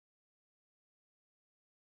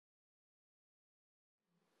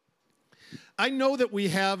I know that we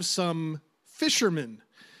have some fishermen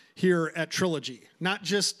here at Trilogy, not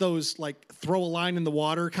just those like throw a line in the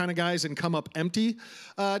water kind of guys and come up empty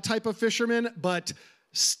type of fishermen, but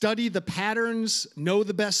study the patterns, know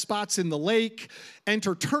the best spots in the lake,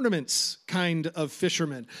 enter tournaments kind of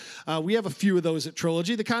fishermen. We have a few of those at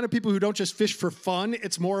Trilogy, the kind of people who don't just fish for fun,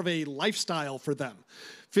 it's more of a lifestyle for them.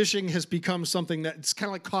 Fishing has become something that it's kind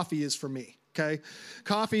of like coffee is for me. Okay,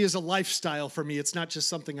 coffee is a lifestyle for me. It's not just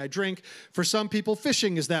something I drink. For some people,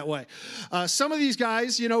 fishing is that way. Some of these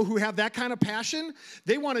guys, who have that kind of passion,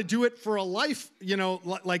 they want to do it for a life,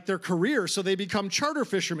 like their career. So they become charter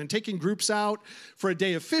fishermen, taking groups out for a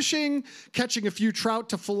day of fishing, catching a few trout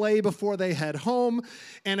to fillet before they head home.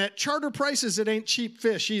 And at charter prices, it ain't cheap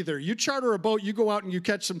fish either. You charter a boat, you go out and you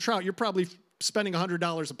catch some trout, you're probably spending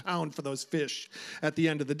 $100 a pound for those fish at the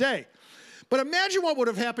end of the day. But imagine what would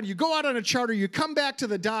have happened. You go out on a charter, you come back to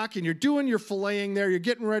the dock, and you're doing your filleting there, you're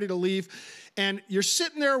getting ready to leave, and you're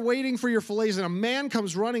sitting there waiting for your fillets, and a man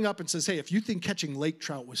comes running up and says, hey, if you think catching lake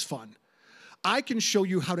trout was fun, I can show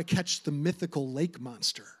you how to catch the mythical lake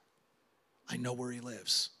monster. I know where he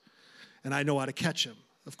lives, and I know how to catch him.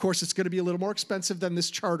 Of course, it's going to be a little more expensive than this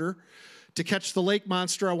charter. To catch the lake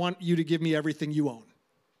monster, I want you to give me everything you own.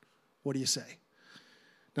 What do you say?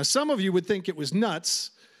 Now, some of you would think it was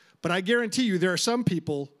nuts, but I guarantee you there are some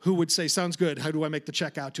people who would say, sounds good, how do I make the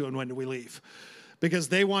check out to and when do we leave? Because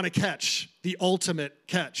they want to catch the ultimate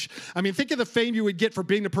catch. I mean, think of the fame you would get for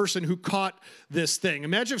being the person who caught this thing.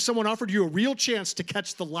 Imagine if someone offered you a real chance to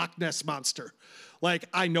catch the Loch Ness Monster. Like,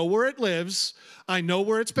 I know where it lives, I know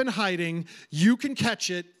where it's been hiding, you can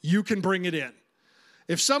catch it, you can bring it in.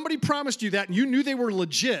 If somebody promised you that and you knew they were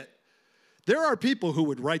legit, there are people who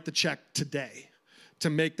would write the check today to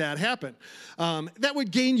make that happen. That would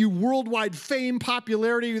gain you worldwide fame,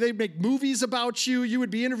 popularity. They'd make movies about you. You would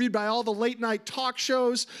be interviewed by all the late night talk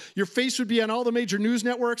shows. Your face would be on all the major news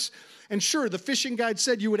networks. And sure, the fishing guide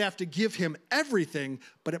said you would have to give him everything,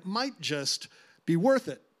 but it might just be worth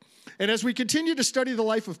it. And as we continue to study the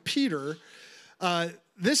life of Peter,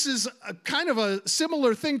 this is a kind of a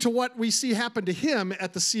similar thing to what we see happen to him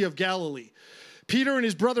at the Sea of Galilee. Peter and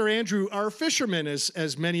his brother Andrew are fishermen,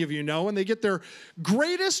 as many of you know, and they get their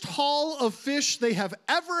greatest haul of fish they have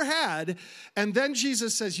ever had. And then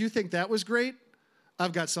Jesus says, you think that was great?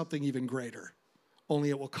 I've got something even greater, only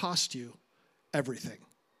it will cost you everything.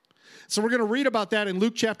 So we're going to read about that in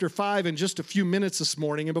Luke chapter 5 in just a few minutes this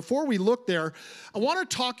morning. And before we look there, I want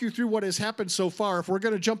to talk you through what has happened so far. If we're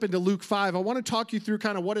going to jump into Luke 5, I want to talk you through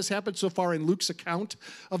kind of what has happened so far in Luke's account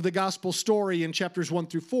of the gospel story in chapters 1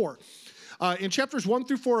 through 4. In chapters 1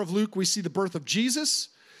 through 4 of Luke, we see the birth of Jesus.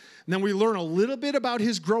 And then we learn a little bit about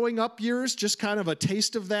his growing up years, just kind of a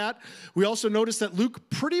taste of that. We also notice that Luke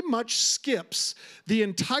pretty much skips the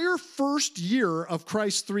entire first year of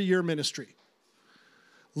Christ's 3-year ministry.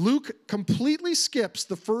 Luke completely skips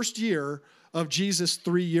the first year of Jesus'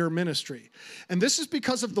 3-year ministry. And this is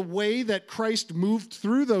because of the way that Christ moved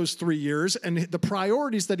through those 3 years and the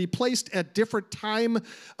priorities that he placed at different time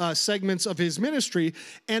segments of his ministry,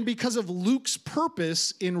 and because of Luke's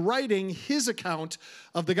purpose in writing his account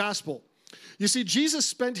of the gospel. You see, Jesus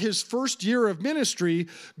spent his first year of ministry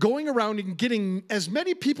going around and getting as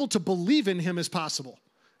many people to believe in him as possible.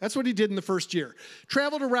 That's what he did in the first year.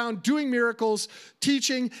 Traveled around doing miracles,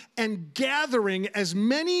 teaching, and gathering as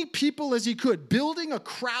many people as he could, building a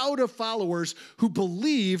crowd of followers who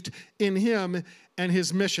believed in him and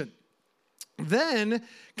his mission. Then,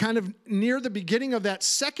 kind of near the beginning of that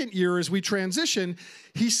second year as we transition,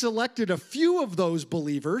 he selected a few of those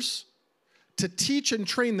believers to teach and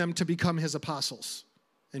train them to become his apostles.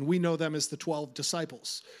 And we know them as the 12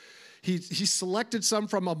 disciples. He selected some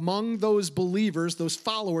from among those believers, those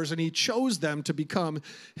followers, and he chose them to become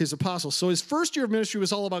his apostles. So his first year of ministry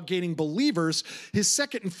was all about gaining believers. His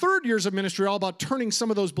second and third years of ministry are all about turning some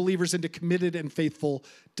of those believers into committed and faithful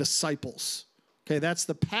disciples. Okay, that's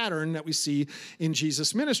the pattern that we see in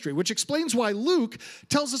Jesus' ministry, which explains why Luke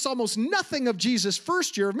tells us almost nothing of Jesus'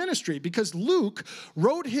 first year of ministry, because Luke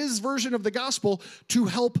wrote his version of the gospel to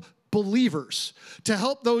help believers, to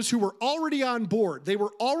help those who were already on board. They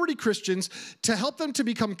were already Christians, to help them to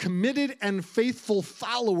become committed and faithful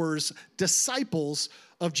followers, disciples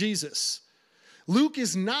of Jesus. Luke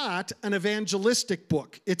is not an evangelistic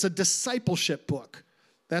book. It's a discipleship book.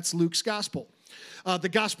 That's Luke's gospel. The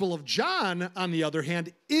Gospel of John, on the other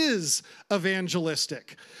hand, is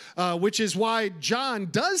evangelistic, which is why John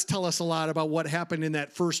does tell us a lot about what happened in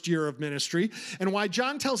that first year of ministry, and why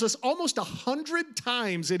John tells us almost 100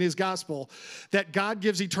 times in his gospel that God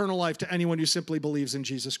gives eternal life to anyone who simply believes in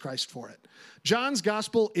Jesus Christ for it. John's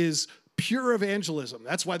gospel is pure evangelism.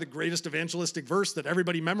 That's why the greatest evangelistic verse that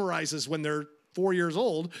everybody memorizes when they're 4 years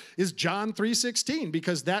old is John 3:16,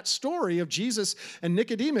 because that story of Jesus and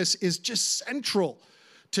Nicodemus is just central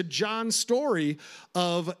to John's story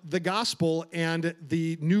of the gospel and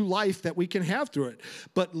the new life that we can have through it.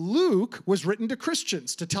 But Luke was written to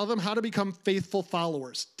Christians to tell them how to become faithful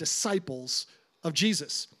followers, disciples of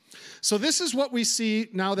Jesus. So this is what we see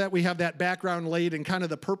now that we have that background laid and kind of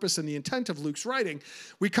the purpose and the intent of Luke's writing.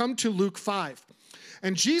 We come to Luke 5.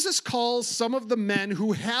 And Jesus calls some of the men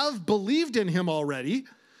who have believed in him already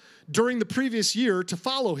during the previous year to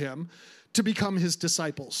follow him to become his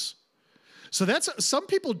disciples. So some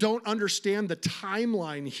people don't understand the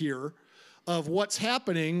timeline here of what's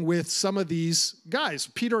happening with some of these guys,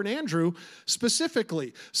 Peter and Andrew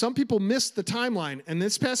specifically. Some people miss the timeline. And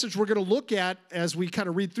this passage we're going to look at as we kind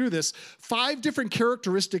of read through this, 5 different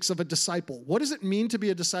characteristics of a disciple. What does it mean to be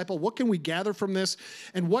a disciple? What can we gather from this?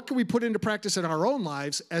 And what can we put into practice in our own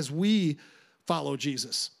lives as we follow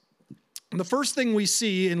Jesus? And the first thing we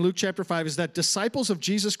see in Luke chapter 5 is that disciples of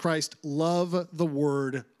Jesus Christ love the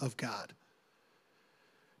word of God.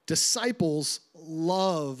 Disciples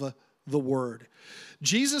love the word.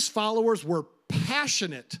 Jesus' followers were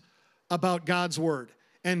passionate about God's word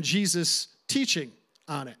and Jesus' teaching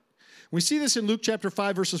on it. We see this in Luke chapter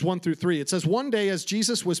 5, verses 1 through 3. It says, one day as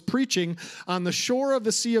Jesus was preaching on the shore of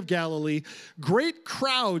the Sea of Galilee, great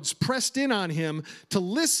crowds pressed in on him to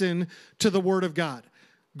listen to the word of God.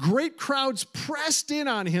 Great crowds pressed in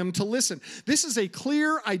on him to listen. This is a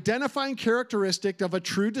clear identifying characteristic of a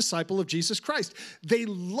true disciple of Jesus Christ. They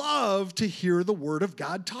love to hear the word of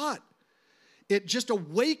God taught. It just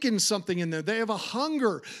awakens something in them. They have a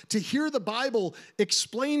hunger to hear the Bible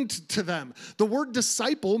explained to them. The word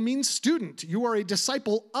disciple means student. You are a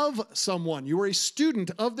disciple of someone. You are a student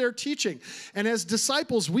of their teaching. And as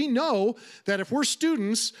disciples, we know that if we're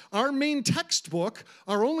students, our main textbook,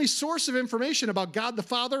 our only source of information about God the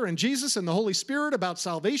Father and Jesus and the Holy Spirit, about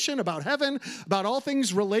salvation, about heaven, about all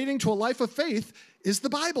things relating to a life of faith, is the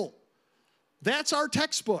Bible. That's our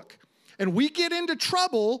textbook. And we get into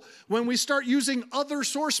trouble when we start using other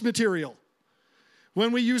source material.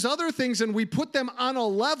 When we use other things and we put them on a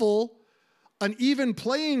level, an even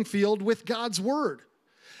playing field with God's word.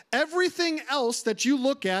 Everything else that you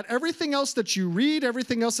look at, everything else that you read,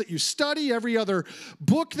 everything else that you study, every other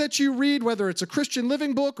book that you read, whether it's a Christian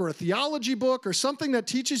living book or a theology book or something that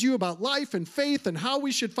teaches you about life and faith and how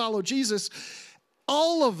we should follow Jesus,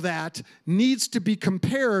 all of that needs to be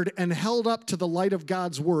compared and held up to the light of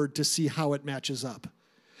God's word to see how it matches up.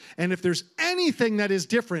 And if there's anything that is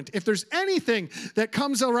different, if there's anything that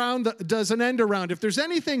comes around, does an end around, if there's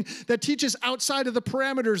anything that teaches outside of the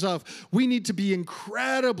parameters of, we need to be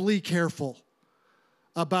incredibly careful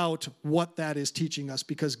about what that is teaching us,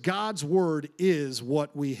 because God's word is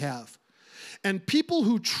what we have. And people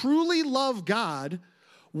who truly love God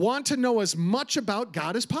want to know as much about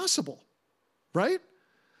God as possible. Right?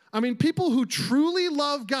 I mean, people who truly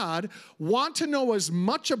love God want to know as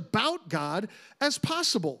much about God as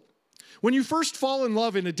possible. When you first fall in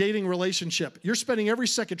love in a dating relationship, you're spending every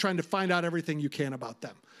second trying to find out everything you can about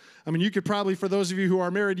them. I mean, you could probably, for those of you who are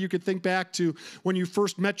married, you could think back to when you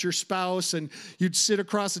first met your spouse and you'd sit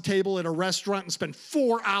across the table at a restaurant and spend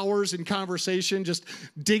 4 hours in conversation, just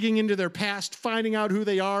digging into their past, finding out who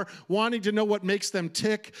they are, wanting to know what makes them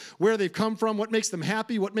tick, where they've come from, what makes them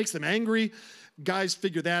happy, what makes them angry. Guys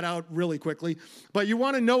figure that out really quickly. But you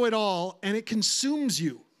want to know it all, and it consumes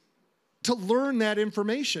you to learn that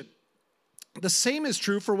information. The same is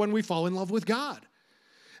true for when we fall in love with God.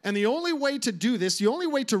 And the only way to do this, the only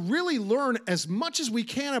way to really learn as much as we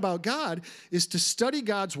can about God is to study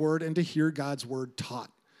God's word and to hear God's word taught.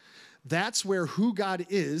 That's where who God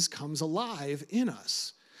is comes alive in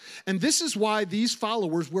us. And this is why these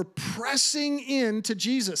followers were pressing into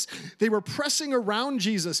Jesus. They were pressing around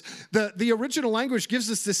Jesus. The original language gives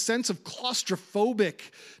us this sense of claustrophobic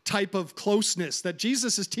type of closeness that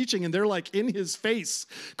Jesus is teaching, and they're like in his face,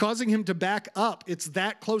 causing him to back up. It's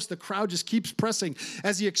that close. The crowd just keeps pressing.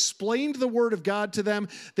 As he explained the word of God to them,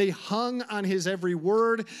 they hung on his every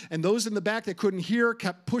word, and those in the back that couldn't hear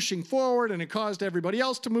kept pushing forward, and it caused everybody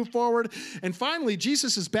else to move forward. And finally,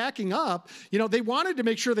 Jesus is backing up. You know, they wanted to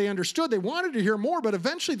make sure they understood. They wanted to hear more, but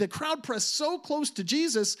eventually the crowd pressed so close to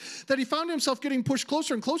Jesus that he found himself getting pushed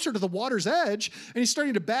closer and closer to the water's edge, and he's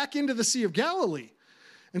starting to back into the Sea of Galilee.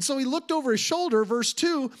 And so he looked over his shoulder, verse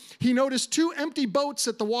 2, he noticed 2 empty boats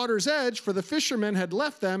at the water's edge, for the fishermen had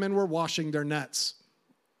left them and were washing their nets.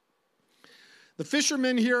 The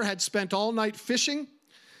fishermen here had spent all night fishing,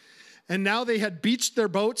 and now they had beached their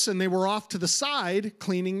boats and they were off to the side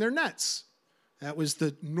cleaning their nets. That was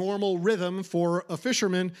the normal rhythm for a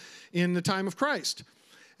fisherman in the time of Christ.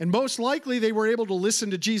 And most likely they were able to listen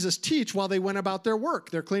to Jesus teach while they went about their work.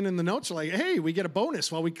 They're cleaning the nets, like, hey, we get a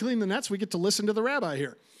bonus. While we clean the nets, we get to listen to the rabbi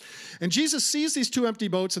here. And Jesus sees these two empty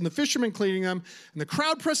boats and the fishermen cleaning them and the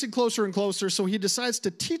crowd pressing closer and closer, so he decides to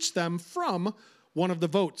teach them from one of the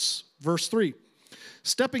boats. Verse 3.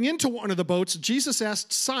 Stepping into one of the boats, Jesus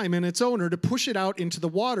asked Simon, its owner, to push it out into the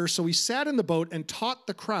water, so he sat in the boat and taught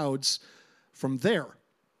the crowds from there.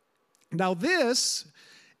 Now this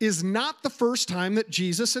is not the first time that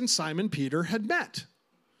Jesus and Simon Peter had met.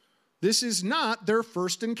 This is not their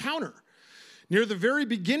first encounter. Near the very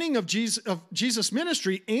beginning of Jesus'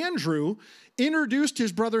 ministry, Andrew introduced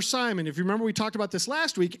his brother Simon. If you remember, we talked about this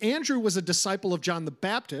last week. Andrew was a disciple of John the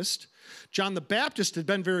Baptist. John the Baptist had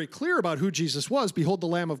been very clear about who Jesus was. Behold, the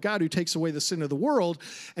Lamb of God who takes away the sin of the world.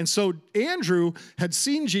 And so Andrew had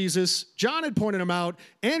seen Jesus. John had pointed him out.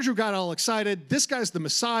 Andrew got all excited. This guy's the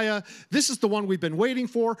Messiah. This is the one we've been waiting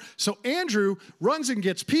for. So Andrew runs and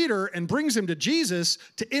gets Peter and brings him to Jesus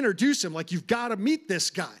to introduce him. Like, you've got to meet this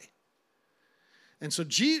guy. And so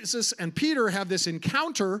Jesus and Peter have this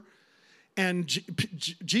encounter, and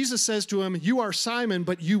Jesus says to him, you are Simon,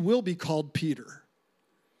 but you will be called Peter.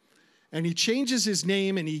 And he changes his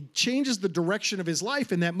name, and he changes the direction of his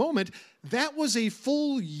life in that moment. That was a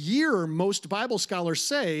full year, most Bible scholars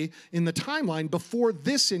say, in the timeline before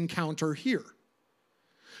this encounter here.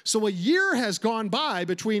 So a year has gone by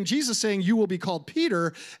between Jesus saying, you will be called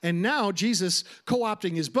Peter, and now Jesus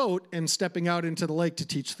co-opting his boat and stepping out into the lake to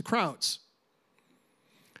teach the crowds.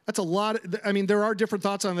 That's a lot. I mean, there are different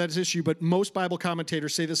thoughts on that issue, but most Bible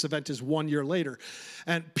commentators say this event is 1 year later.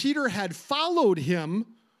 And Peter had followed him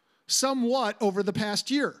somewhat over the past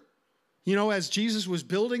year. You know, as Jesus was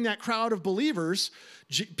building that crowd of believers,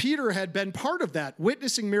 Peter had been part of that,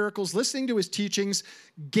 witnessing miracles, listening to his teachings,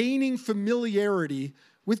 gaining familiarity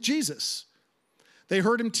with Jesus. They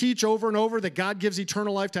heard him teach over and over that God gives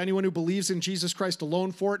eternal life to anyone who believes in Jesus Christ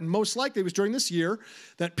alone for it. And most likely it was during this year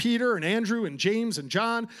that Peter and Andrew and James and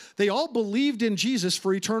John, they all believed in Jesus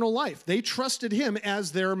for eternal life. They trusted him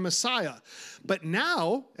as their Messiah. But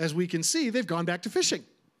now, as we can see, they've gone back to fishing.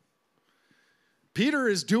 Peter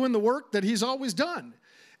is doing the work that he's always done.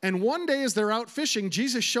 And one day as they're out fishing,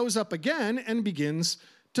 Jesus shows up again and begins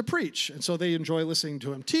to preach. And so they enjoy listening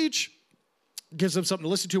to him teach. Gives them something to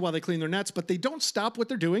listen to while they clean their nets, but they don't stop what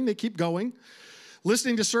they're doing. They keep going.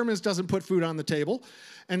 Listening to sermons doesn't put food on the table.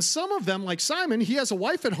 And some of them, like Simon, he has a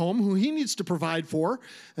wife at home who he needs to provide for,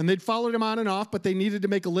 and they'd followed him on and off, but they needed to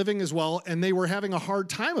make a living as well, and they were having a hard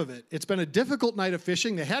time of it. It's been a difficult night of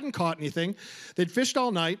fishing. They hadn't caught anything. They'd fished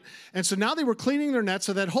all night, and so now they were cleaning their nets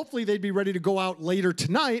so that hopefully they'd be ready to go out later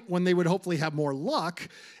tonight when they would hopefully have more luck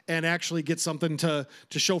and actually get something to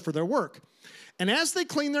show for their work. And as they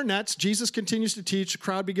clean their nets, Jesus continues to teach, the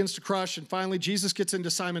crowd begins to crush, and finally Jesus gets into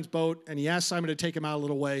Simon's boat, and he asks Simon to take him out a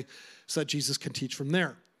little way so that Jesus can teach from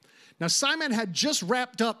there. Now, Simon had just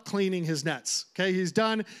wrapped up cleaning his nets. Okay, he's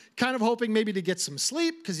done, kind of hoping maybe to get some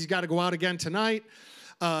sleep because he's got to go out again tonight.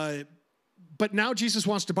 But now Jesus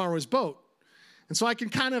wants to borrow his boat. And so I can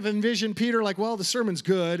kind of envision Peter like, well, the sermon's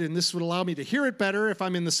good, and this would allow me to hear it better if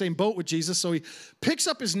I'm in the same boat with Jesus. So he picks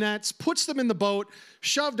up his nets, puts them in the boat,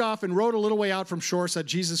 shoved off, and rowed a little way out from shore so that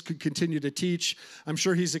Jesus could continue to teach. I'm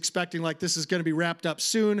sure he's expecting like this is going to be wrapped up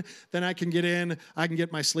soon. Then I can get in, I can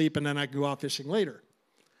get my sleep, and then I can go out fishing later.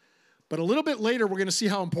 But a little bit later, we're going to see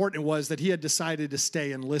how important it was that he had decided to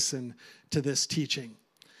stay and listen to this teaching.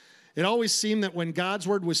 It always seemed that when God's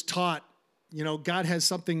word was taught, you know, God has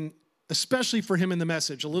something especially for him in the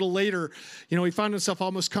message. A little later, you know, he found himself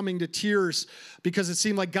almost coming to tears because it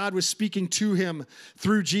seemed like God was speaking to him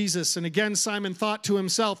through Jesus. And again, Simon thought to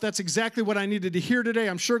himself, that's exactly what I needed to hear today.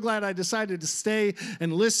 I'm sure glad I decided to stay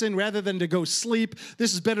and listen rather than to go sleep.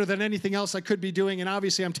 This is better than anything else I could be doing. And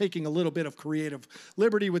obviously, I'm taking a little bit of creative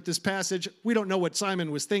liberty with this passage. We don't know what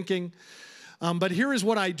Simon was thinking. But here is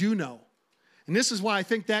what I do know. And this is why I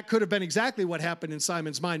think that could have been exactly what happened in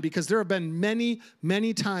Simon's mind, because there have been many,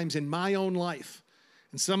 many times in my own life,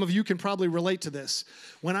 and some of you can probably relate to this,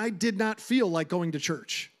 when I did not feel like going to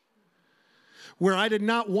church, where I did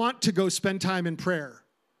not want to go spend time in prayer,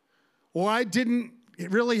 or I didn't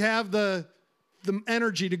really have the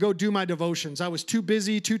energy to go do my devotions. I was too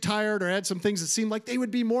busy, too tired, or had some things that seemed like they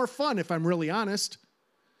would be more fun, if I'm really honest.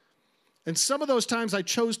 And some of those times I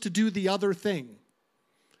chose to do the other thing,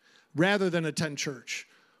 rather than attend church,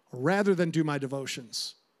 or rather than do my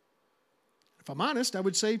devotions. If I'm honest, I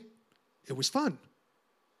would say it was fun.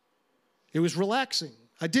 It was relaxing.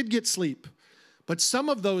 I did get sleep. But some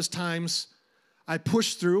of those times I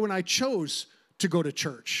pushed through and I chose to go to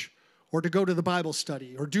church, or to go to the Bible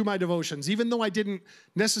study or do my devotions, even though I didn't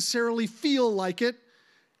necessarily feel like it.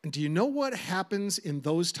 And do you know what happens in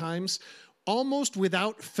those times? Almost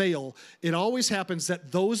without fail, it always happens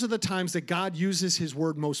that those are the times that God uses his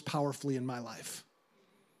word most powerfully in my life.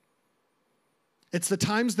 It's the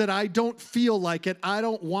times that I don't feel like it, I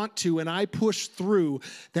don't want to, and I push through,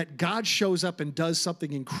 that God shows up and does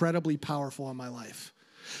something incredibly powerful in my life.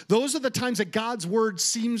 Those are the times that God's word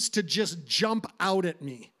seems to just jump out at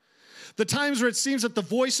me. The times where it seems that the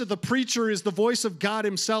voice of the preacher is the voice of God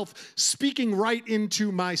himself speaking right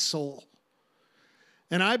into my soul.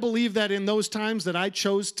 And I believe that in those times that I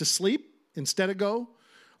chose to sleep instead of go,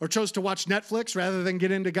 or chose to watch Netflix rather than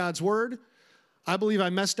get into God's word, I believe I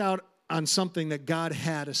missed out on something that God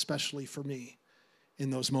had especially for me in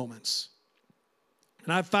those moments.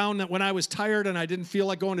 And I've found that when I was tired and I didn't feel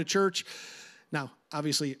like going to church, now,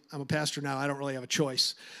 obviously, I'm a pastor now. I don't really have a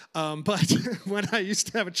choice. But when I used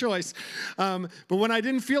to have a choice, but when I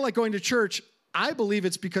didn't feel like going to church, I believe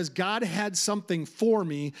it's because God had something for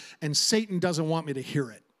me and Satan doesn't want me to hear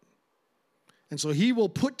it. And so he will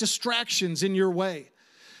put distractions in your way.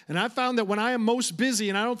 And I found that when I am most busy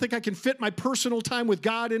and I don't think I can fit my personal time with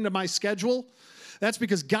God into my schedule, that's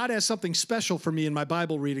because God has something special for me in my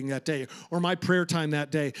Bible reading that day or my prayer time that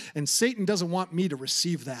day. And Satan doesn't want me to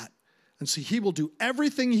receive that. And so he will do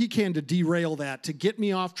everything he can to derail that, to get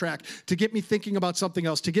me off track, to get me thinking about something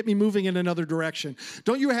else, to get me moving in another direction.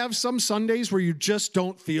 Don't you have some Sundays where you just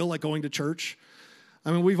don't feel like going to church?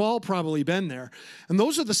 I mean, we've all probably been there. And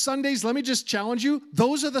those are the Sundays, let me just challenge you,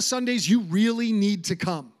 those are the Sundays you really need to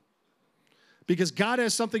come. Because God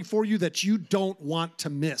has something for you that you don't want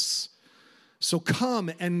to miss. So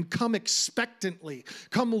come and come expectantly.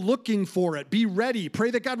 Come looking for it. Be ready.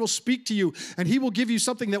 Pray that God will speak to you and he will give you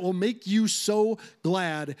something that will make you so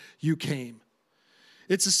glad you came.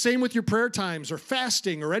 It's the same with your prayer times or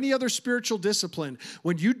fasting or any other spiritual discipline.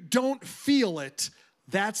 When you don't feel it,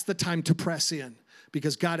 that's the time to press in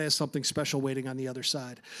because God has something special waiting on the other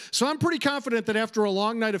side. So I'm pretty confident that after a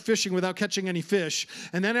long night of fishing without catching any fish,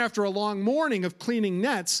 and then after a long morning of cleaning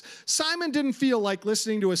nets, Simon didn't feel like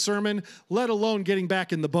listening to a sermon, let alone getting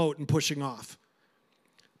back in the boat and pushing off.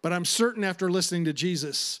 But I'm certain after listening to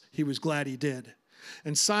Jesus, he was glad he did.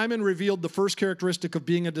 And Simon revealed the first characteristic of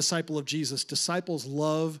being a disciple of Jesus. Disciples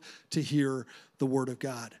love to hear the word of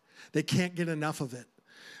God. They can't get enough of it.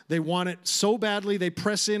 They want it so badly, they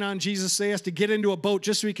press in on Jesus. They have to get into a boat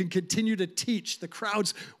just so he can continue to teach. The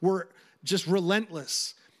crowds were just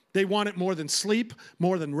relentless. They want it more than sleep,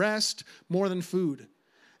 more than rest, more than food.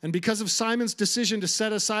 And because of Simon's decision to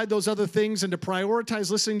set aside those other things and to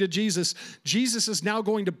prioritize listening to Jesus, Jesus is now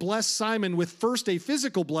going to bless Simon with first a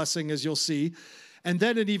physical blessing, as you'll see, and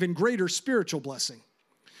then an even greater spiritual blessing.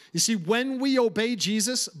 You see, when we obey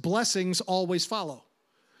Jesus, blessings always follow.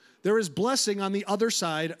 There is blessing on the other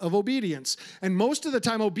side of obedience. And most of the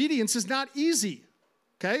time, obedience is not easy.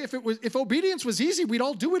 Okay? If obedience was easy, we'd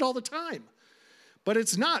all do it all the time. But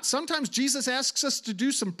it's not. Sometimes Jesus asks us to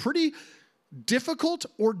do some pretty difficult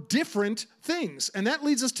or different things. And that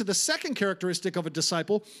leads us to the second characteristic of a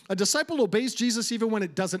disciple. A disciple obeys Jesus even when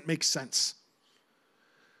it doesn't make sense.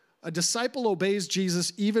 A disciple obeys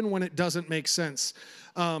Jesus even when it doesn't make sense.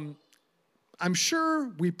 I'm sure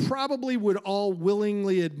we probably would all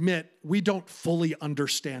willingly admit we don't fully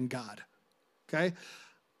understand God, okay?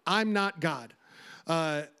 I'm not God.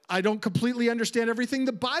 I don't completely understand everything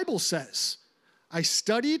the Bible says. I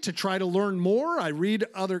study to try to learn more. I read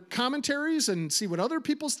other commentaries and see what other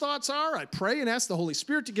people's thoughts are. I pray and ask the Holy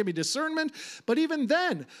Spirit to give me discernment. But even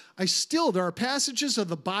then, there are passages of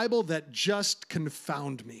the Bible that just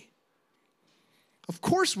confound me. Of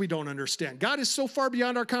course we don't understand. God is so far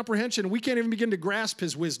beyond our comprehension, we can't even begin to grasp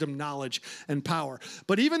his wisdom, knowledge, and power.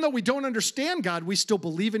 But even though we don't understand God, we still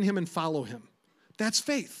believe in him and follow him. That's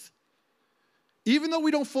faith. Even though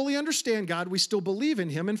we don't fully understand God, we still believe in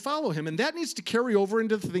him and follow him. And that needs to carry over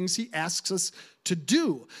into the things he asks us to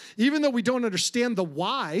do. Even though we don't understand the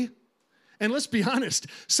why, and let's be honest,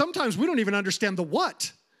 sometimes we don't even understand the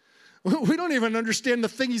what. We don't even understand the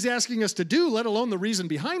thing he's asking us to do, let alone the reason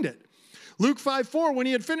behind it. Luke 5:4, when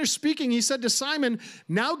he had finished speaking, he said to Simon,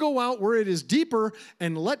 now go out where it is deeper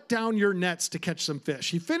and let down your nets to catch some fish.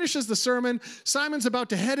 He finishes the sermon. Simon's about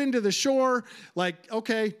to head into the shore, like,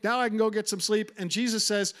 okay, now I can go get some sleep. And Jesus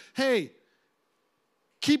says, hey,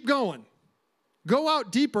 keep going. Go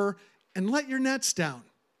out deeper and let your nets down.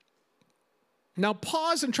 Now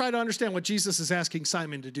pause and try to understand what Jesus is asking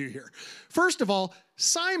Simon to do here. First of all,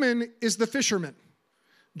 Simon is the fisherman.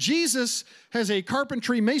 Jesus has a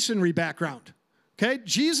carpentry masonry background, okay?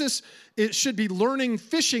 Jesus should be learning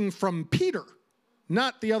fishing from Peter,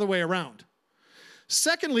 not the other way around.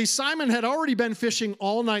 Secondly, Simon had already been fishing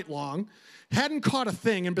all night long, hadn't caught a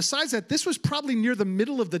thing. And besides that, this was probably near the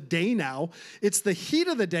middle of the day now. It's the heat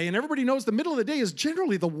of the day, and everybody knows the middle of the day is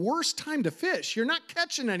generally the worst time to fish. You're not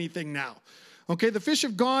catching anything now. Okay, the fish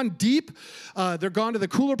have gone deep. They're gone to the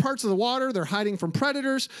cooler parts of the water. They're hiding from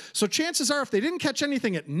predators. So chances are, if they didn't catch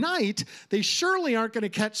anything at night, they surely aren't going to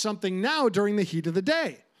catch something now during the heat of the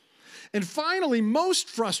day. And finally, most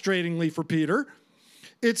frustratingly for Peter,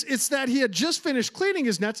 it's that he had just finished cleaning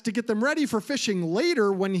his nets to get them ready for fishing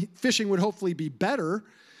later when fishing would hopefully be better.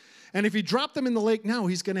 And if he dropped them in the lake now,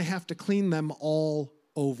 he's going to have to clean them all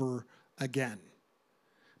over again.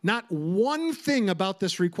 Not one thing about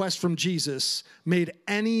this request from Jesus made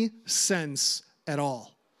any sense at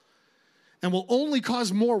all, and will only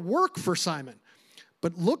cause more work for Simon.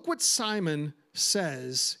 But look what Simon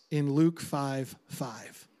says in Luke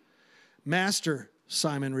 5:5. Master,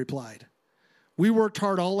 Simon replied, we worked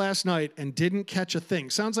hard all last night and didn't catch a thing.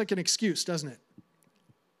 Sounds like an excuse, doesn't it?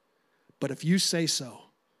 But if you say so,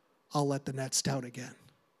 I'll let the nets down again.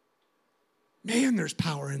 Man, there's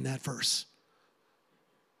power in that verse.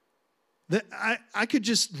 I could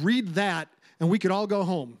just read that and we could all go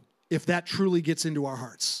home if that truly gets into our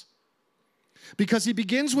hearts. Because he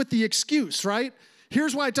begins with the excuse, right?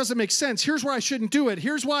 Here's why it doesn't make sense. Here's why I shouldn't do it.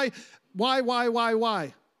 Here's why.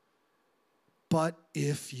 But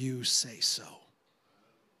if you say so,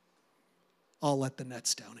 I'll let the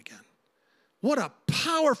nets down again. What a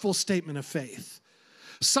powerful statement of faith.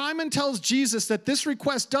 Simon tells Jesus that this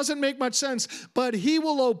request doesn't make much sense, but he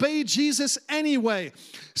will obey Jesus anyway.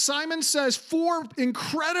 Simon says 4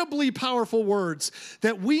 incredibly powerful words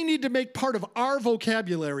that we need to make part of our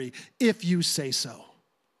vocabulary, if you say so.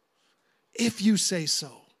 If you say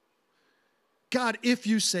so. God, if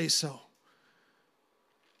you say so.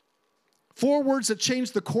 4 words that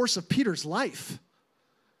changed the course of Peter's life.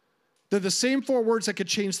 They're the same 4 words that could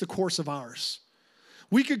change the course of ours.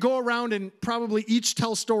 We could go around and probably each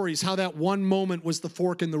tell stories how that one moment was the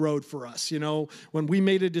fork in the road for us, when we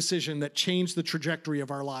made a decision that changed the trajectory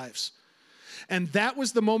of our lives. And that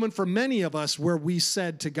was the moment for many of us where we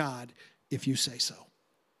said to God, if you say so.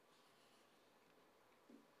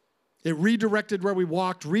 It redirected where we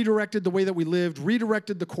walked, redirected the way that we lived,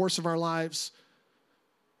 redirected the course of our lives.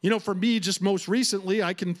 For me, just most recently,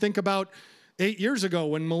 I can think about 8 years ago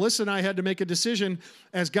when Melissa and I had to make a decision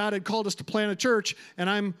as God had called us to plant a church, and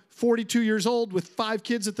I'm 42 years old with 5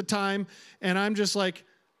 kids at the time, and I'm just like,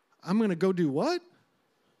 I'm going to go do what?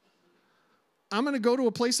 I'm going to go to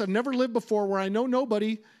a place I've never lived before where I know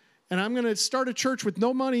nobody, and I'm going to start a church with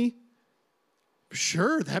no money.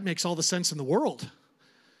 Sure, that makes all the sense in the world.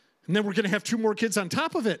 And then we're going to have 2 more kids on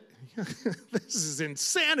top of it. This is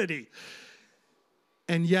insanity.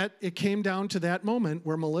 And yet it came down to that moment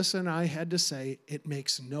where Melissa and I had to say, it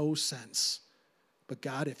makes no sense. But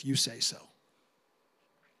God, if you say so.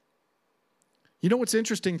 You know what's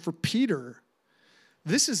interesting for Peter?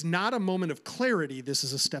 This is not a moment of clarity. This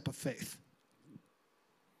is a step of faith.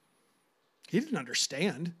 He didn't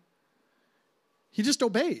understand. He just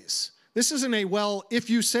obeys. This isn't a, well, if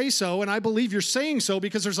you say so, and I believe you're saying so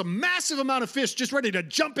because there's a massive amount of fish just ready to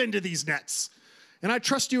jump into these nets. And I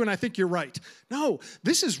trust you and I think you're right. No,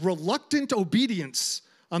 this is reluctant obedience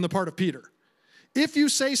on the part of Peter. If you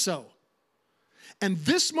say so. And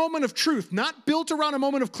this moment of truth, not built around a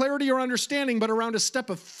moment of clarity or understanding, but around a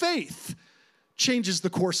step of faith, changes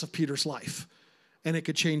the course of Peter's life. And it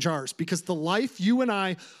could change ours. Because the life you and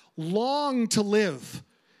I long to live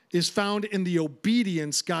is found in the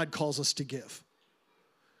obedience God calls us to give.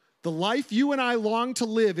 The life you and I long to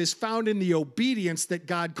live is found in the obedience that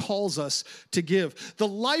God calls us to give. The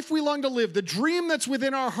life we long to live, the dream that's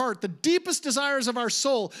within our heart, the deepest desires of our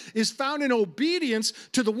soul is found in obedience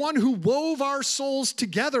to the one who wove our souls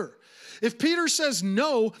together. If Peter says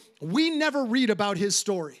no, we never read about his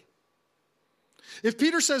story. If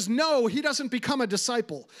Peter says no, he doesn't become a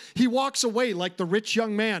disciple. He walks away like the rich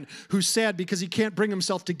young man who's sad because he can't bring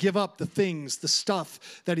himself to give up the things, the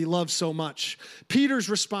stuff that he loves so much. Peter's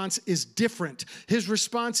response is different. His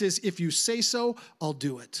response is, if you say so, I'll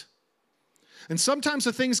do it. And sometimes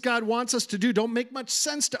the things God wants us to do don't make much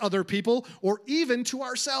sense to other people or even to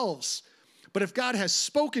ourselves. But if God has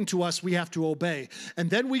spoken to us, we have to obey. And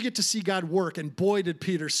then we get to see God work. And boy, did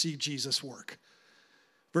Peter see Jesus work.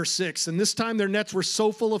 Verse 6, and this time their nets were so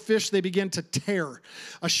full of fish they began to tear.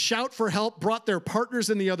 A shout for help brought their partners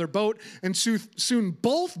in the other boat, and soon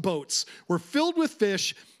both boats were filled with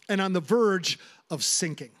fish and on the verge of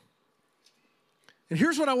sinking. And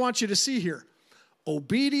here's what I want you to see here.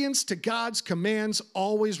 Obedience to God's commands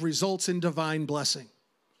always results in divine blessing.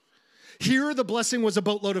 Here, the blessing was a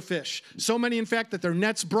boatload of fish. So many, in fact, that their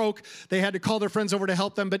nets broke. They had to call their friends over to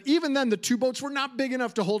help them. But even then, the 2 boats were not big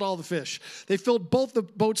enough to hold all the fish. They filled both the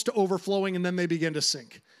boats to overflowing, and then they began to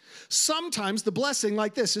sink. Sometimes the blessing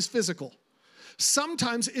like this is physical.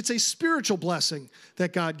 Sometimes it's a spiritual blessing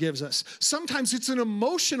that God gives us. Sometimes it's an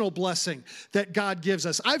emotional blessing that God gives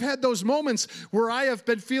us. I've had those moments where I have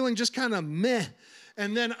been feeling just kind of meh,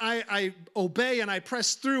 and then I obey and I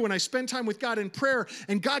press through and I spend time with God in prayer,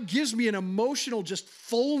 and God gives me an emotional just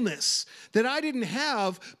fullness that I didn't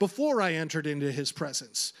have before I entered into his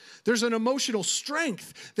presence. There's an emotional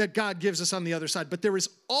strength that God gives us on the other side, but there is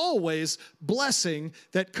always blessing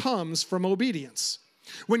that comes from obedience.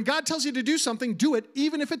 When God tells you to do something, do it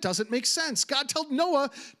even if it doesn't make sense. God told Noah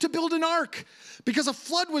to build an ark because a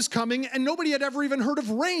flood was coming and nobody had ever even heard of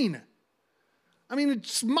rain. I mean,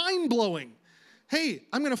 it's mind-blowing. Hey,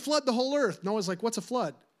 I'm going to flood the whole earth. Noah's like, what's a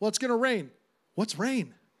flood? Well, it's going to rain. What's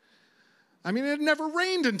rain? I mean, it had never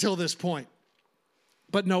rained until this point.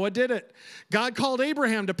 But Noah did it. God called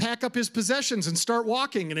Abraham to pack up his possessions and start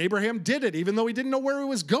walking, and Abraham did it, even though he didn't know where he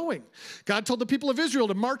was going. God told the people of Israel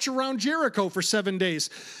to march around Jericho for 7 days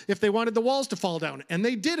if they wanted the walls to fall down, and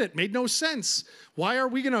they did it. Made no sense. Why are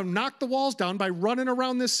we going to knock the walls down by running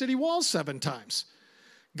around this city wall 7 times?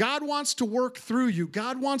 God wants to work through you.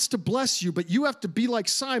 God wants to bless you, but you have to be like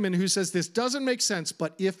Simon, who says, this doesn't make sense,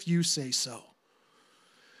 but if you say so.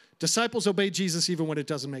 Disciples obey Jesus even when it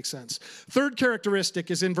doesn't make sense. Third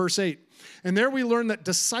characteristic is in verse 8. And there we learn that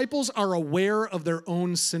disciples are aware of their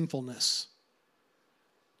own sinfulness.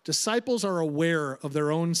 Disciples are aware of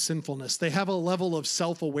their own sinfulness. They have a level of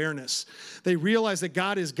self-awareness. They realize that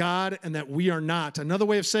God is God and that we are not. Another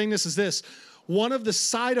way of saying this is this. One of the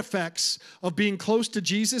side effects of being close to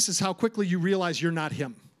Jesus is how quickly you realize you're not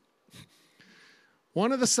him.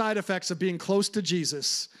 One of the side effects of being close to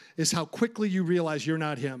Jesus is how quickly you realize you're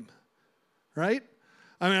not him, right?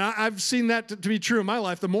 I mean, I've seen that to be true in my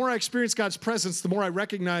life. The more I experience God's presence, the more I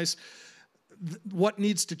recognize what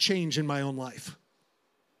needs to change in my own life.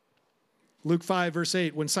 Luke 5, verse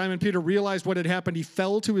 8, when Simon Peter realized what had happened, he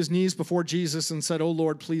fell to his knees before Jesus and said, "Oh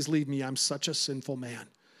Lord, please leave me. I'm such a sinful man."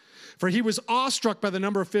 For he was awestruck by the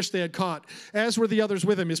number of fish they had caught, as were the others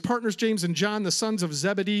with him. His partners, James and John, the sons of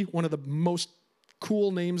Zebedee, one of the most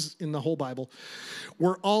cool names in the whole Bible,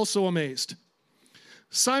 were also amazed.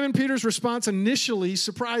 Simon Peter's response initially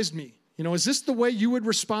surprised me. You know, is this the way you would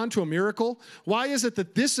respond to a miracle? Why is it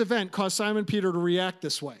that this event caused Simon Peter to react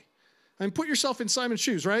this way? I mean, put yourself in Simon's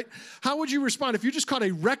shoes, right? How would you respond if you just caught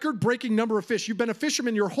a record-breaking number of fish? You've been a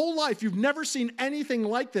fisherman your whole life. You've never seen anything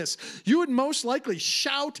like this. You would most likely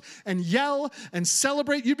shout and yell and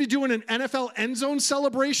celebrate. You'd be doing an NFL end zone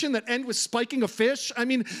celebration that ends with spiking a fish. I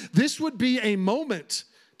mean, this would be a moment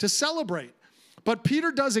to celebrate. But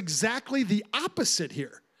Peter does exactly the opposite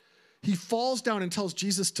here. He falls down and tells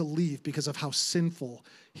Jesus to leave because of how sinful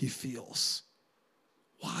he feels.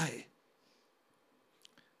 Why?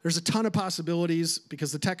 There's a ton of possibilities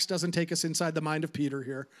because the text doesn't take us inside the mind of Peter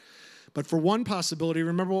here. But for one possibility,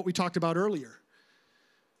 remember what we talked about earlier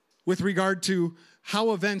with regard to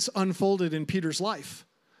how events unfolded in Peter's life.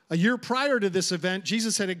 A year prior to this event,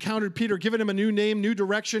 Jesus had encountered Peter, given him a new name, new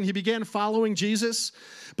direction. He began following Jesus.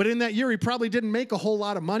 But in that year, he probably didn't make a whole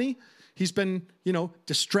lot of money. He's been,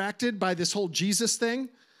 distracted by this whole Jesus thing.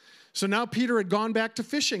 So now Peter had gone back to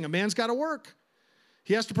fishing. A man's got to work.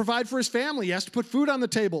 He has to provide for his family. He has to put food on the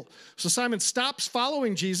table. So Simon stops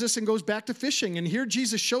following Jesus and goes back to fishing. And here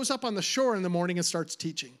Jesus shows up on the shore in the morning and starts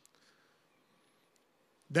teaching.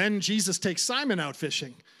 Then Jesus takes Simon out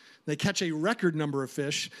fishing. They catch a record number of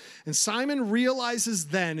fish. And Simon realizes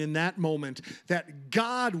then in that moment that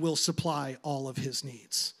God will supply all of his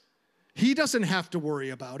needs. He doesn't have to worry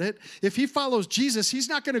about it. If he follows Jesus, he's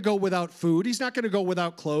not going to go without food. He's not going to go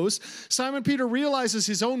without clothes. Simon Peter realizes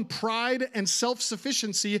his own pride and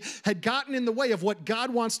self-sufficiency had gotten in the way of what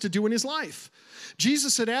God wants to do in his life.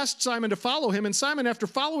 Jesus had asked Simon to follow him, and Simon, after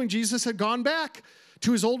following Jesus, had gone back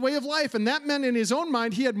to his old way of life. And that meant in his own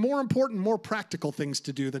mind, he had more important, more practical things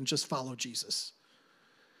to do than just follow Jesus.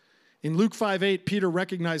 In Luke 5:8, Peter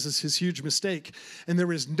recognizes his huge mistake, and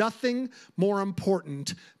there is nothing more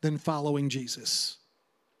important than following Jesus.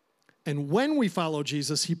 And when we follow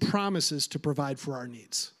Jesus, he promises to provide for our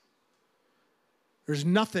needs. There's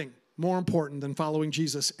nothing more important than following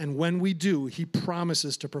Jesus, and when we do, he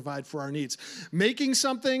promises to provide for our needs. Making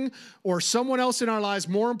something or someone else in our lives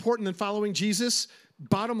more important than following Jesus,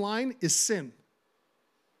 bottom line, is sin.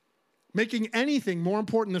 Making anything more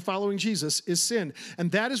important than following Jesus is sin.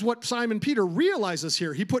 And that is what Simon Peter realizes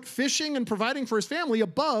here. He put fishing and providing for his family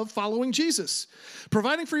above following Jesus.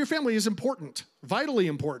 Providing for your family is important, vitally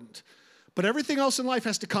important. But everything else in life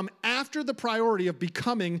has to come after the priority of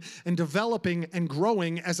becoming and developing and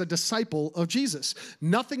growing as a disciple of Jesus.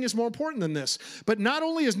 Nothing is more important than this. But not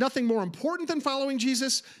only is nothing more important than following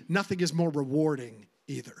Jesus, nothing is more rewarding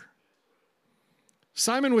either.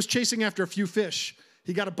 Simon was chasing after a few fish.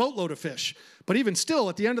 He got a boatload of fish. But even still,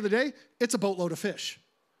 at the end of the day, it's a boatload of fish.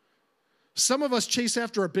 Some of us chase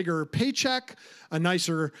after a bigger paycheck, a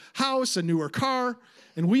nicer house, a newer car,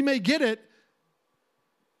 and we may get it,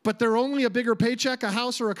 but they're only a bigger paycheck, a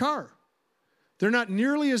house, or a car. They're not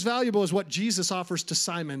nearly as valuable as what Jesus offers to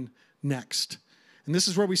Simon next. And this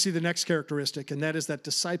is where we see the next characteristic, and that is that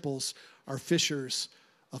disciples are fishers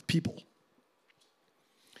of people.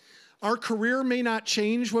 Our career may not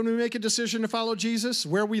change when we make a decision to follow Jesus.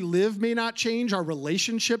 Where we live may not change. Our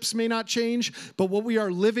relationships may not change. But what we are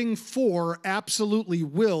living for absolutely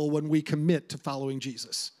will when we commit to following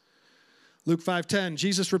Jesus. Luke 5:10,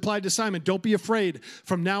 Jesus replied to Simon, "Don't be afraid.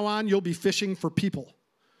 From now on, you'll be fishing for people."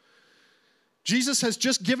 Jesus has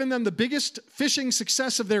just given them the biggest fishing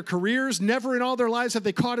success of their careers. Never in all their lives have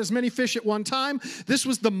they caught as many fish at one time. This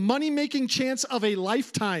was the money-making chance of a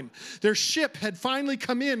lifetime. Their ship had finally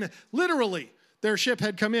come in. Literally, their ship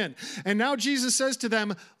had come in. And now Jesus says to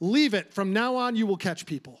them, leave it. From now on, you will catch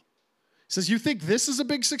people. He says, you think this is a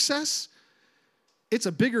big success? It's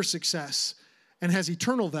a bigger success and has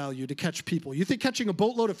eternal value to catch people. You think catching a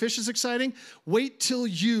boatload of fish is exciting? Wait till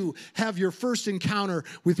you have your first encounter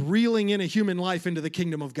with reeling in a human life into the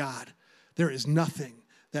kingdom of God. There is nothing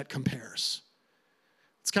that compares.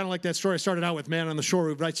 It's kind of like that story I started out with, man on the shore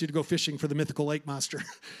who invites you to go fishing for the mythical lake monster.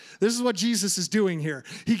 This is what Jesus is doing here.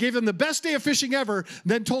 He gave them the best day of fishing ever,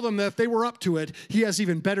 then told them that if they were up to it, he has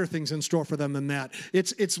even better things in store for them than that.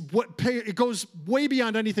 It goes way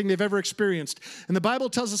beyond anything they've ever experienced. And the Bible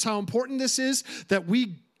tells us how important this is, that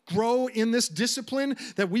we grow in this discipline,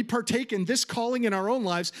 that we partake in this calling in our own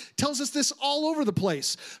lives. Tells us this all over the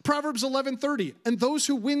place. Proverbs 11:30, and those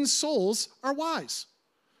who win souls are wise.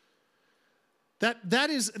 That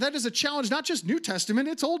is a challenge, not just New Testament,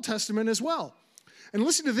 it's Old Testament as well. And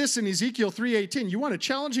listen to this in Ezekiel 3:18. You want a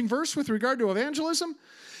challenging verse with regard to evangelism?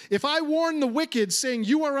 If I warn the wicked, saying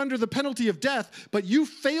you are under the penalty of death, but you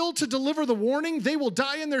fail to deliver the warning, they will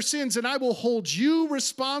die in their sins, and I will hold you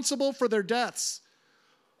responsible for their deaths.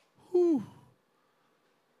 Whew.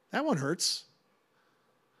 That one hurts.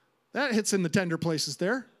 That hits in the tender places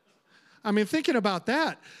there. I mean, thinking about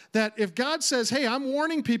that if God says, hey, I'm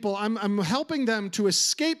warning people, I'm helping them to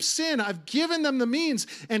escape sin, I've given them the means,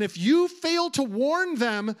 and if you fail to warn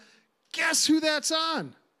them, guess who that's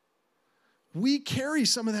on? We carry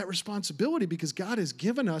some of that responsibility because God has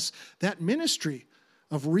given us that ministry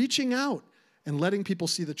of reaching out and letting people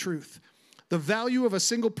see the truth. The value of a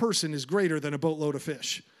single person is greater than a boatload of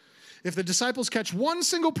fish. If the disciples catch one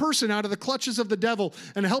single person out of the clutches of the devil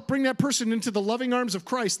and help bring that person into the loving arms of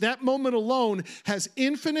Christ, that moment alone has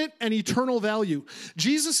infinite and eternal value.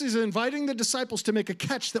 Jesus is inviting the disciples to make a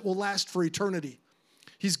catch that will last for eternity.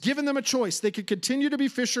 He's given them a choice. They could continue to be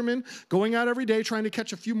fishermen, going out every day trying to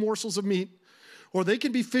catch a few morsels of meat, or they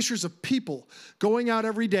can be fishers of people, going out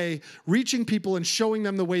every day, reaching people and showing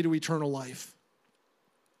them the way to eternal life.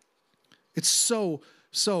 It's so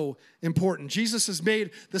important. Jesus has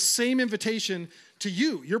made the same invitation to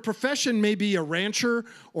you. Your profession may be a rancher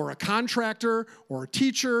or a contractor or a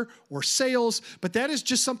teacher or sales, but that is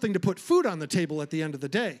just something to put food on the table at the end of the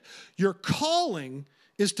day. Your calling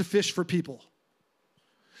is to fish for people.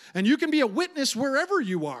 And you can be a witness wherever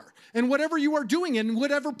you are and whatever you are doing in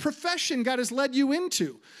whatever profession God has led you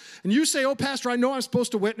into. And you say, oh, Pastor, I know I'm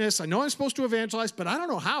supposed to witness. I know I'm supposed to evangelize, but I don't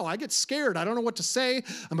know how. I get scared. I don't know what to say.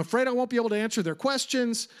 I'm afraid I won't be able to answer their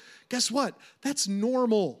questions. Guess what? That's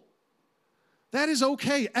normal. That is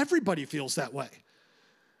okay. Everybody feels that way.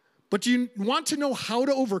 But do you want to know how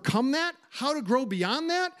to overcome that? How to grow beyond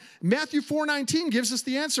that? Matthew 4:19 gives us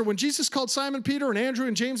the answer. When Jesus called Simon Peter and Andrew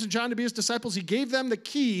and James and John to be his disciples, he gave them the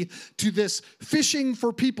key to this fishing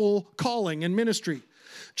for people calling and ministry.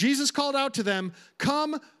 Jesus called out to them,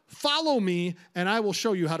 come, follow me, and I will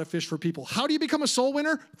show you how to fish for people. How do you become a soul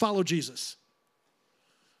winner? Follow Jesus.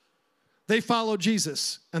 They followed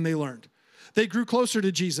Jesus and they learned. They grew closer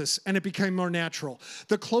to Jesus, and it became more natural.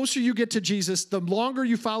 The closer you get to Jesus, the longer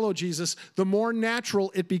you follow Jesus, the more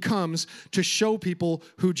natural it becomes to show people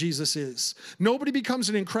who Jesus is. Nobody becomes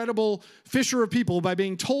an incredible fisher of people by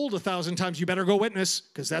being told 1,000 times, you better go witness,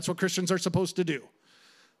 because that's what Christians are supposed to do.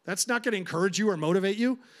 That's not going to encourage you or motivate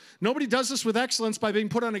you. Nobody does this with excellence by being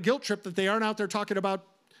put on a guilt trip that they aren't out there talking about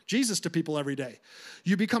Jesus to people every day.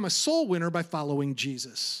 You become a soul winner by following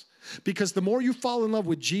Jesus, because the more you fall in love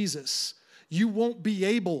with Jesus, you won't be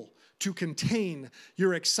able to contain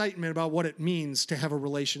your excitement about what it means to have a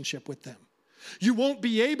relationship with them. You won't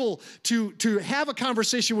be able to have a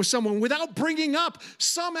conversation with someone without bringing up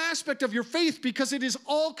some aspect of your faith because it is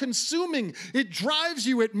all consuming. It drives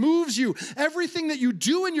you. It moves you. Everything that you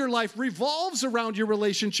do in your life revolves around your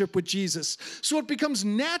relationship with Jesus. So it becomes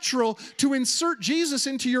natural to insert Jesus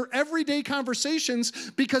into your everyday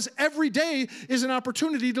conversations because every day is an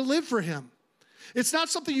opportunity to live for him. It's not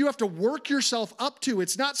something you have to work yourself up to.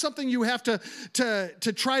 It's not something you have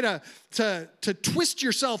to try to twist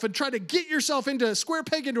yourself and try to get yourself into a square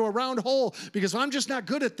peg into a round hole because I'm just not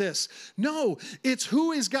good at this. No, it's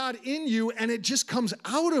who is God in you, and it just comes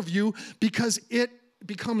out of you because it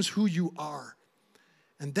becomes who you are.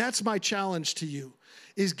 And that's my challenge to you,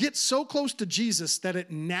 is get so close to Jesus that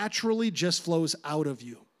it naturally just flows out of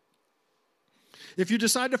you. If you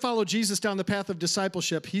decide to follow Jesus down the path of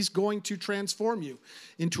discipleship, he's going to transform you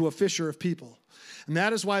into a fisher of people. And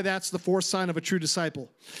that is why that's the fourth sign of a true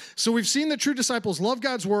disciple. So we've seen that true disciples love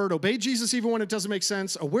God's word, obey Jesus even when it doesn't make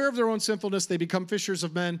sense, aware of their own sinfulness, they become fishers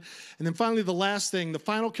of men. And then finally, the last thing, the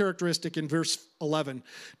final characteristic in verse 11,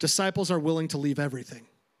 disciples are willing to leave everything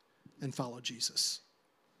and follow Jesus.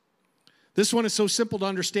 This one is so simple to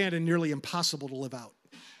understand and nearly impossible to live out.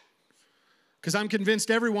 Because I'm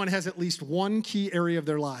convinced everyone has at least one key area of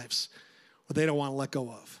their lives where they don't want to let go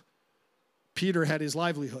of. Peter had his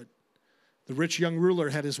livelihood. The rich young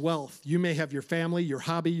ruler had his wealth. You may have your family, your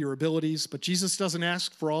hobby, your abilities, but Jesus doesn't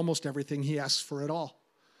ask for almost everything. He asks for it all.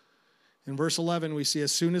 In verse 11, we see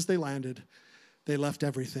as soon as they landed, they left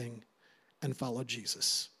everything and followed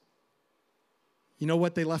Jesus. You know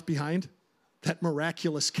what they left behind? That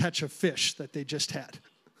miraculous catch of fish that they just had.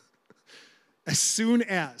 As soon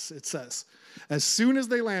as, it says, as soon as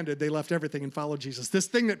they landed, they left everything and followed Jesus. This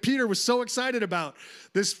thing that Peter was so excited about,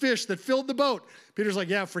 this fish that filled the boat, Peter's like,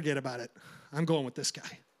 yeah, forget about it. I'm going with this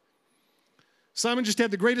guy. Simon just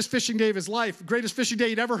had the greatest fishing day of his life, greatest fishing day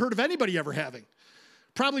he'd ever heard of anybody ever having.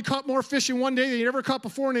 Probably caught more fish in one day than he'd ever caught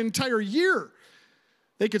before in an entire year.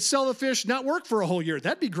 They could sell the fish, not work for a whole year.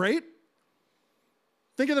 That'd be great.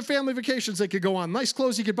 Think of the family vacations they could go on, nice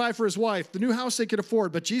clothes he could buy for his wife, the new house they could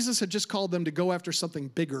afford. But Jesus had just called them to go after something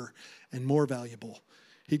bigger and more valuable.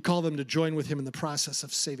 He'd call them to join with him in the process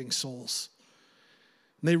of saving souls.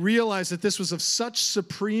 And they realized that this was of such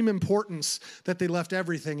supreme importance that they left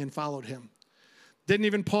everything and followed him. Didn't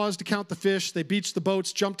even pause to count the fish. They beached the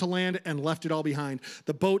boats, jumped to land, and left it all behind.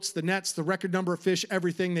 The boats, the nets, the record number of fish,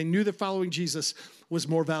 everything. They knew that following Jesus was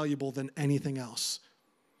more valuable than anything else.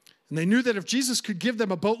 And they knew that if Jesus could give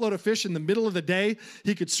them a boatload of fish in the middle of the day,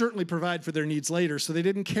 he could certainly provide for their needs later. So they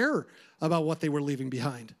didn't care about what they were leaving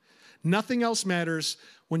behind. Nothing else matters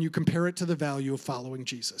when you compare it to the value of following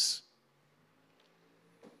Jesus.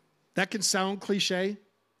 That can sound cliche.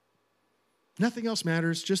 Nothing else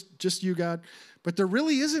matters, just you, God. But there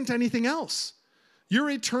really isn't anything else. Your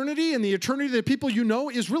eternity and the eternity of the people you know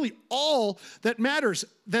is really all that matters.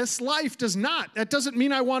 This life does not. That doesn't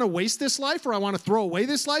mean I want to waste this life or I want to throw away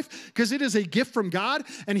this life, because it is a gift from God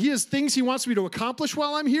and he has things he wants me to accomplish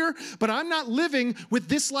while I'm here. But I'm not living with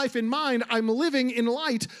this life in mind. I'm living in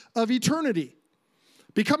light of eternity.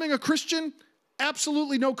 Becoming a Christian,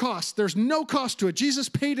 absolutely no cost. There's no cost to it. Jesus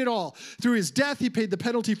paid it all. Through his death, he paid the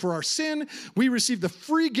penalty for our sin. We receive the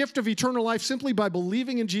free gift of eternal life simply by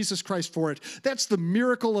believing in Jesus Christ for it. That's the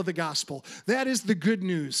miracle of the gospel. That is the good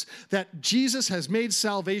news, that Jesus has made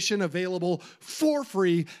salvation available for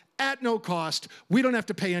free at no cost. We don't have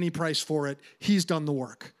to pay any price for it. He's done the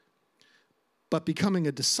work. But becoming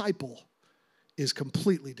a disciple is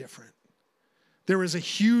completely different. There is a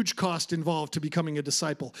huge cost involved to becoming a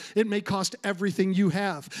disciple. It may cost everything you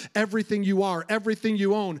have, everything you are, everything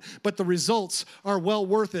you own, but the results are well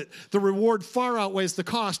worth it. The reward far outweighs the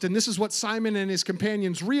cost, and this is what Simon and his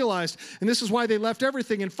companions realized, and this is why they left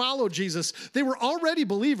everything and followed Jesus. They were already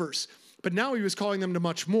believers, but now he was calling them to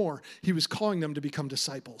much more. He was calling them to become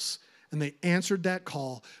disciples, and they answered that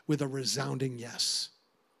call with a resounding yes.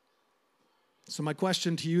 So my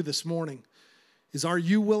question to you this morning is, are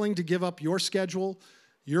you willing to give up your schedule,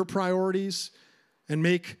 your priorities, and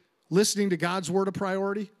make listening to God's word a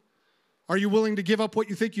priority? Are you willing to give up what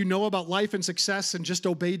you think you know about life and success and just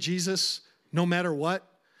obey Jesus no matter what?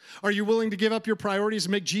 Are you willing to give up your priorities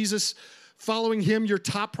and make Jesus, following him, your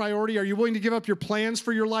top priority? Are you willing to give up your plans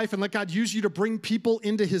for your life and let God use you to bring people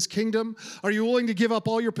into his kingdom? Are you willing to give up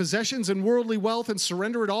all your possessions and worldly wealth and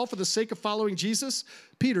surrender it all for the sake of following Jesus?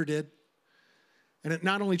 Peter did. And it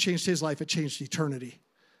not only changed his life, it changed eternity.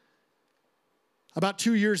 About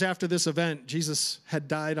 2 years after this event, Jesus had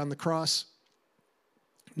died on the cross.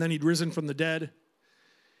 And then he'd risen from the dead.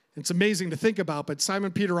 It's amazing to think about, but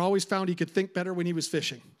Simon Peter always found he could think better when he was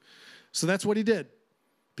fishing. So that's what he did.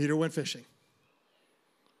 Peter went fishing.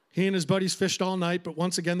 He and his buddies fished all night, but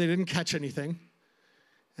once again, they didn't catch anything.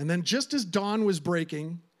 And then just as dawn was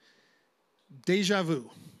breaking, deja vu.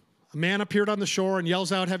 A man appeared on the shore and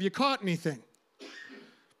yells out, "Have you caught anything?"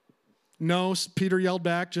 "No," Peter yelled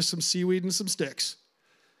back, "just some seaweed and some sticks."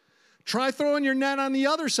 "Try throwing your net on the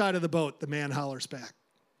other side of the boat," the man hollers back.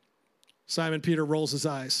 Simon Peter rolls his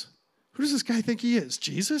eyes. Who does this guy think he is,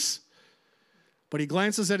 Jesus? But he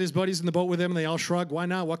glances at his buddies in the boat with him, and they all shrug. Why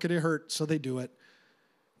not? What could it hurt? So they do it.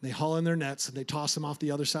 They haul in their nets, and they toss them off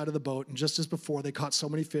the other side of the boat. And just as before, they caught so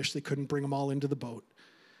many fish, they couldn't bring them all into the boat.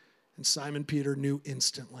 And Simon Peter knew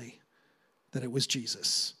instantly that it was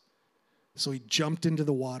Jesus. So he jumped into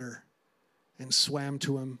the water and swam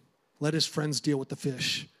to him, let his friends deal with the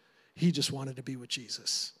fish. He just wanted to be with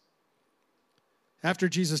Jesus. After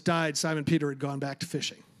Jesus died, Simon Peter had gone back to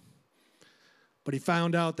fishing. But he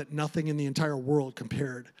found out that nothing in the entire world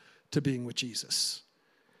compared to being with Jesus.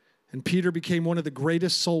 And Peter became one of the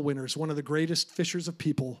greatest soul winners, one of the greatest fishers of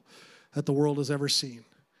people that the world has ever seen.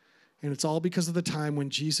 And it's all because of the time when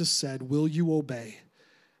Jesus said, "Will you obey?"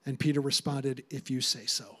 And Peter responded, "If you say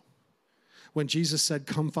so." When Jesus said,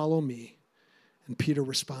 "Come follow me," and Peter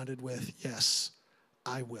responded with, "Yes,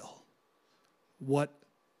 I will." What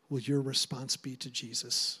will your response be to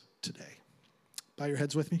Jesus today? Bow your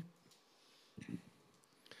heads with me.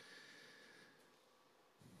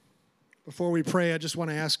 Before we pray, I just want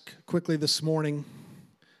to ask quickly this morning,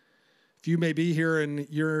 if you may be here and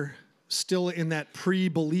you're still in that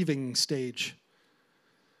pre-believing stage.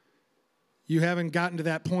 You haven't gotten to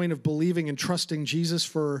that point of believing and trusting Jesus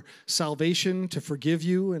for salvation, to forgive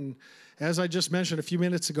you. And as I just mentioned a few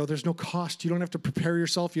minutes ago, there's no cost. You don't have to prepare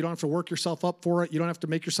yourself. You don't have to work yourself up for it. You don't have to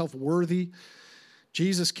make yourself worthy.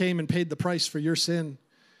 Jesus came and paid the price for your sin.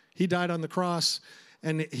 He died on the cross,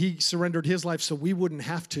 and he surrendered his life so we wouldn't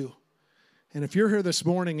have to. And if you're here this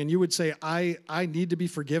morning and you would say, I need to be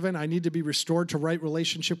forgiven, I need to be restored to right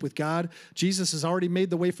relationship with God, Jesus has already made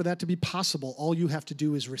the way for that to be possible. All you have to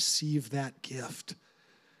do is receive that gift.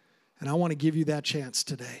 And I want to give you that chance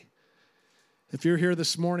today. If you're here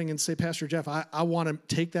this morning and say, "Pastor Jeff, I want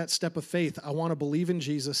to take that step of faith. I want to believe in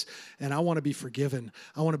Jesus, and I want to be forgiven.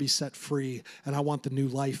 I want to be set free, and I want the new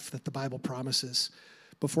life that the Bible promises."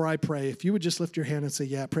 Before I pray, if you would just lift your hand and say,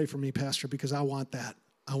 "Yeah, pray for me, Pastor, because I want that.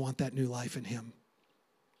 I want that new life in him."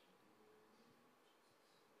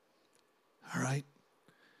 All right.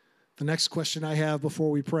 The next question I have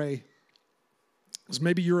before we pray is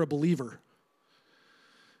maybe you're a believer.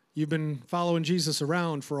 You've been following Jesus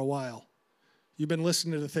around for a while. You've been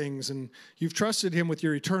listening to things, and you've trusted him with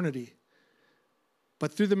your eternity.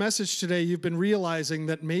 But through the message today, you've been realizing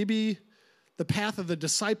that maybe the path of the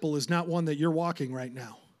disciple is not one that you're walking right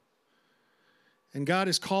now. And God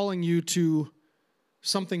is calling you to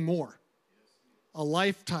something more. A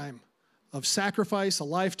lifetime of sacrifice, a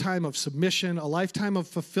lifetime of submission, a lifetime of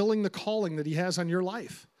fulfilling the calling that he has on your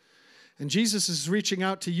life. And Jesus is reaching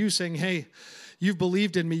out to you saying, "Hey, you've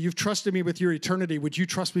believed in me. You've trusted me with your eternity. Would you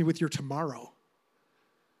trust me with your tomorrow?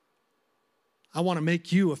 I want to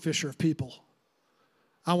make you a fisher of people.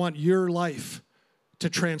 I want your life to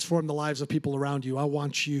transform the lives of people around you. I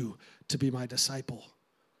want you to be my disciple."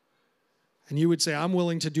 And you would say, "I'm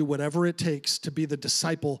willing to do whatever it takes to be the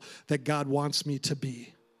disciple that God wants me to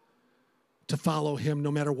be, to follow him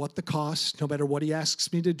no matter what the cost, no matter what he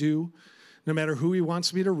asks me to do, no matter who he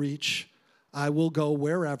wants me to reach. I will go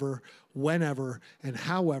wherever, whenever, and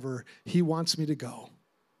however he wants me to go.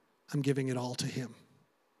 I'm giving it all to him."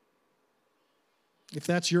 If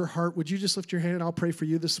that's your heart, would you just lift your hand and I'll pray for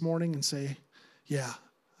you this morning and say, "Yeah,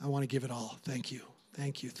 I want to give it all. Thank you,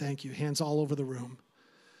 thank you, thank you." Hands all over the room.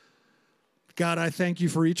 God, I thank you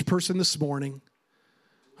for each person this morning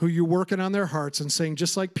who you're working on their hearts and saying,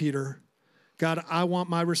 just like Peter, "God, I want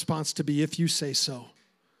my response to be, if you say so.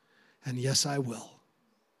 And yes, I will.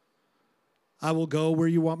 I will go where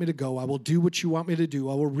you want me to go. I will do what you want me to do.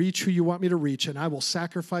 I will reach who you want me to reach, and I will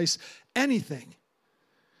sacrifice anything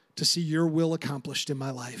to see your will accomplished in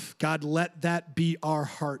my life." God, let that be our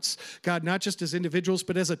hearts. God, not just as individuals,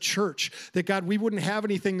 but as a church, that God, we wouldn't have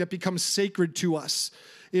anything that becomes sacred to us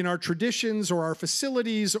in our traditions or our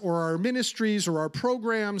facilities or our ministries or our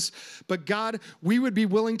programs. But God, we would be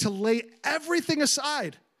willing to lay everything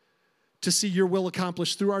aside to see your will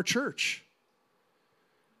accomplished through our church.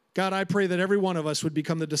 God, I pray that every one of us would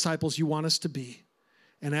become the disciples you want us to be.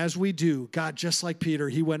 And as we do, God, just like Peter,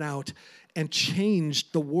 he went out and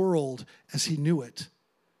changed the world as he knew it.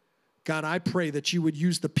 God, I pray that you would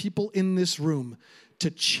use the people in this room to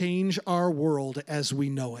change our world as we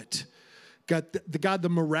know it. God, the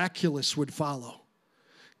miraculous would follow.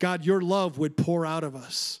 God, your love would pour out of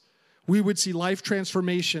us. We would see life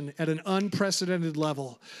transformation at an unprecedented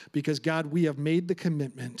level because, God, we have made the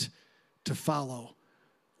commitment to follow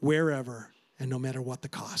wherever and no matter what the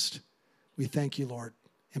cost. We thank you, Lord.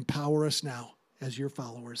 Empower us now as your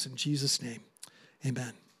followers. In Jesus' name,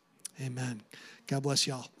 amen. Amen. God bless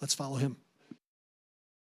y'all. Let's follow him.